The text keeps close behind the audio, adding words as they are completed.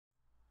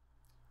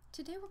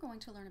Today we're going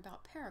to learn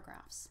about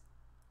paragraphs.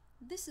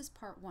 This is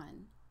part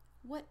 1.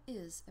 What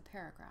is a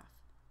paragraph?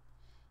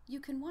 You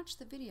can watch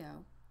the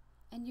video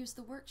and use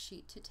the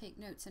worksheet to take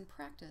notes and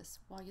practice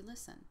while you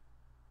listen.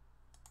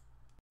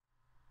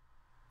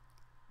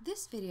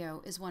 This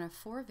video is one of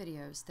 4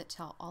 videos that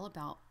tell all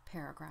about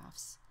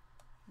paragraphs.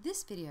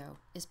 This video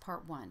is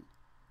part 1.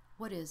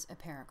 What is a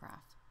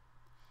paragraph?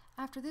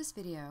 After this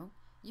video,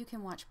 you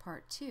can watch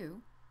part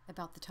 2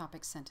 about the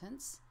topic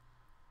sentence,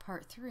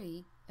 part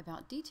 3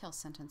 about detail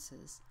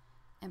sentences,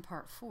 and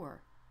part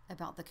 4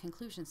 about the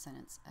conclusion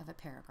sentence of a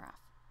paragraph.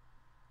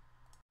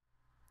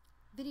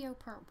 Video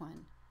part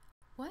 1.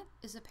 What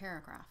is a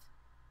paragraph?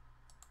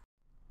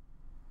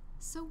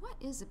 So what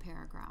is a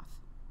paragraph?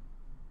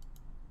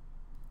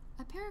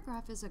 A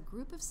paragraph is a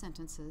group of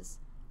sentences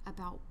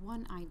about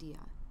one idea.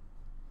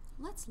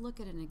 Let's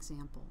look at an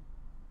example.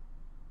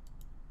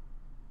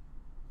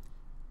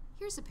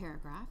 Here's a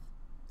paragraph.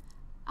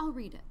 I'll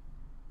read it.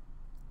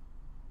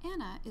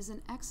 Anna is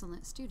an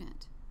excellent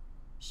student.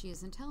 She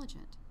is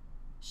intelligent.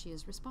 She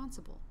is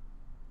responsible.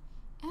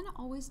 Anna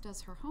always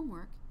does her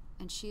homework,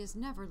 and she is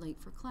never late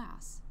for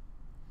class.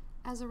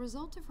 As a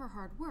result of her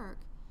hard work,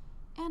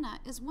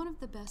 Anna is one of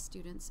the best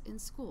students in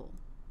school.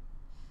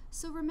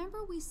 So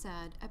remember we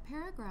said a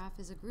paragraph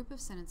is a group of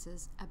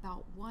sentences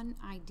about one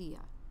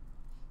idea.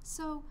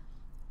 So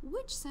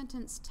which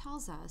sentence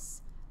tells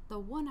us the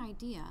one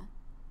idea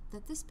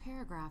that this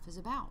paragraph is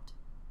about?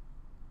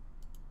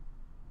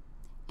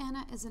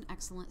 Anna is an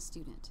excellent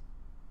student.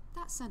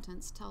 That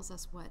sentence tells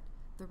us what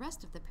the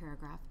rest of the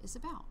paragraph is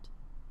about.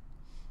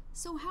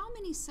 So how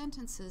many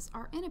sentences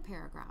are in a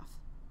paragraph?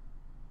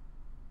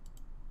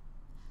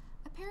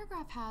 A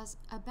paragraph has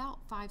about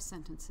 5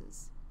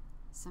 sentences.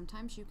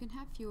 Sometimes you can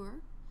have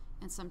fewer,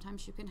 and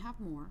sometimes you can have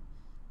more,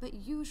 but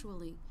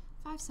usually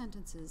 5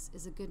 sentences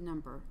is a good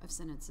number of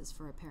sentences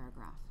for a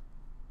paragraph.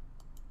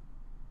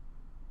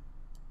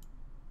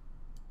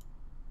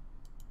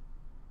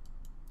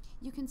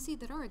 You can see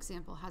that our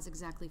example has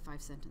exactly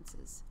 5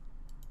 sentences.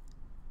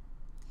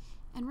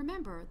 And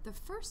remember, the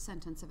first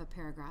sentence of a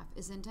paragraph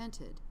is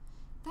indented.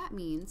 That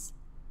means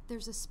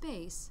there's a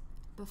space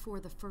before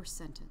the first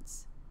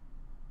sentence.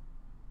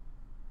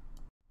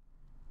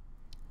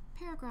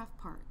 Paragraph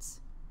parts.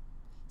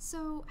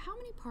 So, how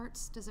many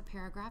parts does a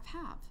paragraph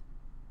have?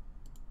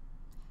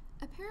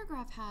 A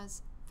paragraph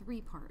has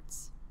 3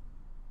 parts.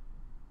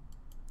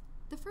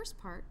 The first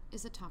part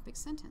is a topic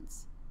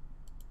sentence.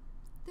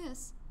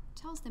 This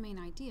tells the main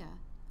idea,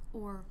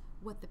 or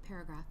what the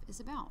paragraph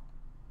is about.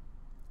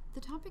 The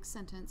topic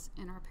sentence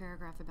in our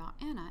paragraph about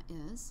Anna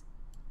is,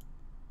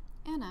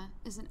 Anna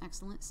is an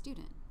excellent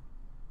student.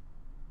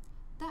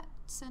 That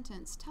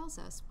sentence tells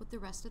us what the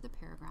rest of the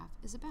paragraph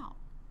is about.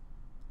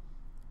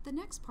 The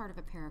next part of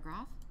a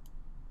paragraph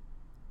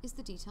is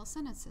the detail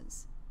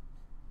sentences.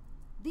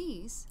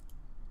 These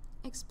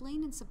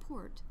explain and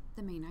support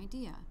the main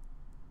idea.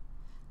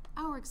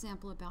 Our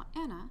example about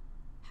Anna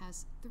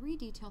has 3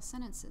 detail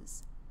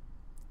sentences.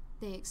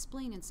 They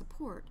explain and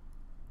support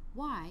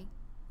why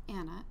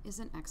Anna is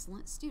an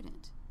excellent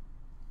student.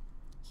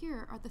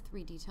 Here are the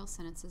 3 detailed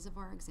sentences of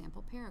our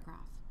example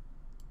paragraph.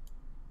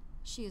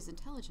 She is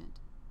intelligent.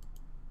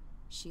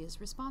 She is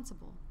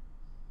responsible.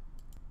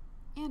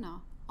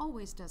 Anna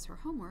always does her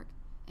homework,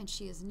 and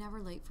she is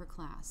never late for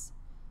class.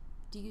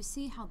 Do you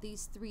see how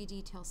these 3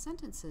 detailed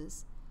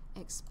sentences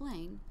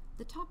explain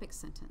the topic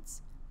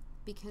sentence?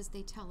 Because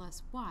they tell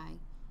us why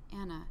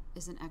Anna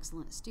is an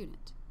excellent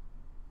student.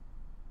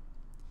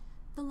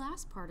 The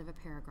last part of a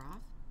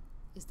paragraph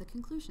is the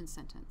conclusion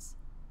sentence.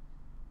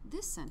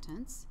 This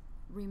sentence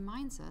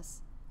reminds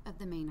us of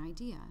the main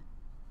idea.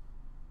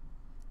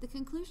 The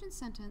conclusion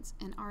sentence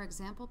in our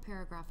example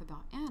paragraph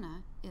about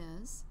Anna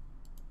is,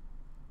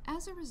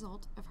 as a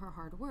result of her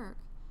hard work,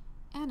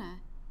 Anna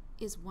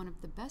is one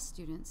of the best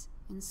students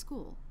in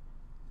school.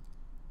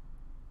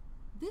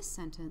 This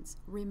sentence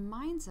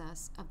reminds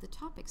us of the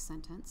topic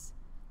sentence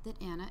that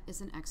Anna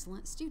is an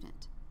excellent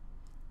student.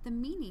 The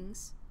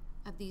meanings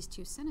of these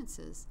 2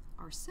 sentences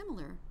are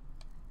similar,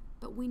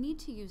 but we need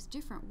to use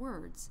different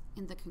words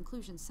in the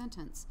conclusion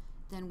sentence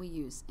than we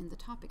use in the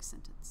topic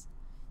sentence.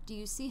 Do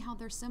you see how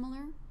they're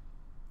similar?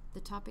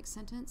 The topic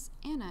sentence,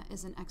 Anna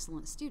is an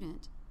excellent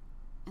student,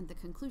 and the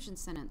conclusion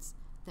sentence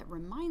that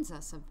reminds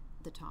us of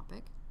the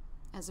topic,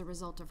 as a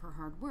result of her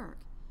hard work,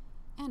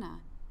 Anna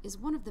is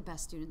one of the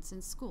best students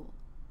in school.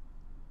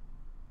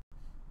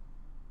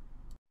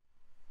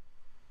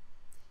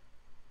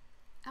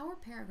 Our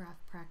paragraph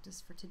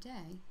practice for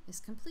today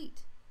is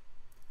complete.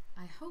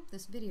 I hope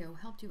this video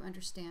helped you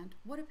understand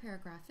what a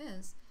paragraph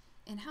is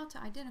and how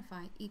to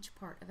identify each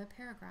part of a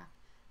paragraph.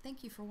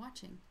 Thank you for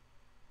watching.